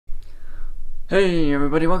Hey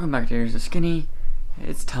everybody, welcome back to Here's the Skinny.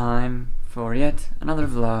 It's time for yet another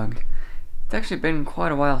vlog. It's actually been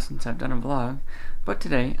quite a while since I've done a vlog, but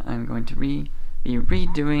today I'm going to be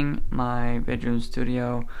redoing my bedroom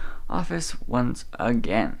studio office once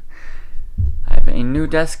again. I have a new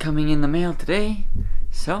desk coming in the mail today,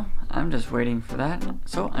 so I'm just waiting for that.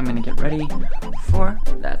 So I'm going to get ready for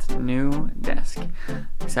that new desk.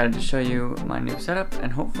 Excited to show you my new setup,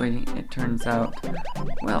 and hopefully it turns out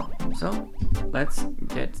well. So let's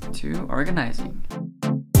get to organizing.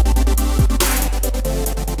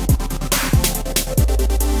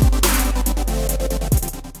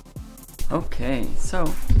 Okay,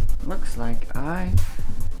 so looks like I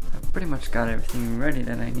have pretty much got everything ready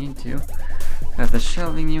that I need to. Got the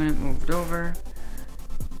shelving unit moved over,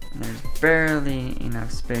 and there's barely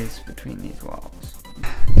enough space between these walls.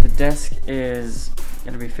 The desk is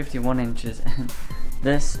gonna be 51 inches, and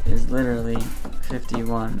this is literally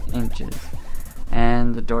 51 inches,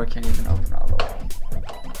 and the door can't even open all the way.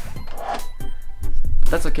 But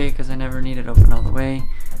that's okay, because I never need it open all the way.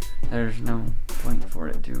 There's no point for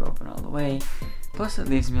it to open all the way. Plus it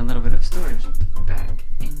leaves me a little bit of storage back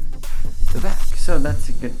in the back, so that's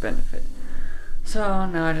a good benefit. So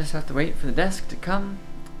now I just have to wait for the desk to come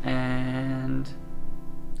and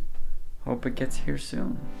hope it gets here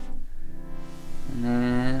soon. And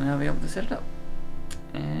then I'll be able to set it up.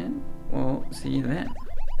 And we'll see you then.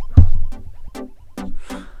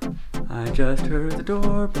 I just heard the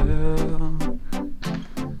doorbell.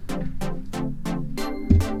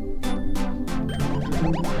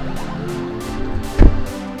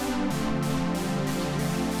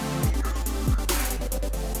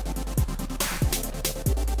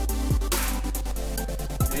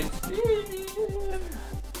 It's here.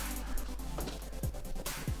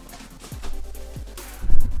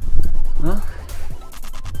 Well,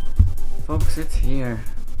 folks, it's here.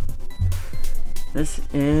 This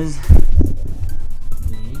is the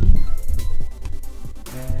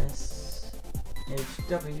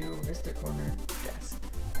SHW Vista Corner desk.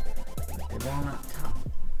 The walnut top.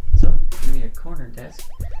 So it's gonna be a corner desk.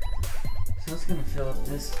 So it's gonna fill up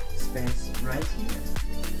this space right here.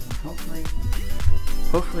 And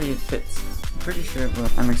hopefully it fits. I'm pretty sure it will.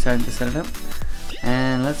 I'm excited to set it up.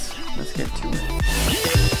 And let's get to it.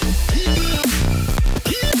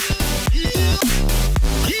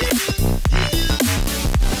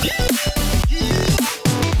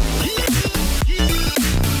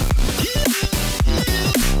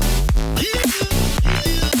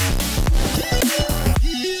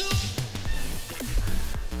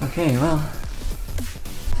 Okay, well,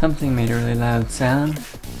 something made a really loud sound,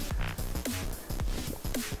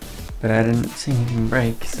 but I didn't see anything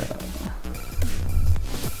break, so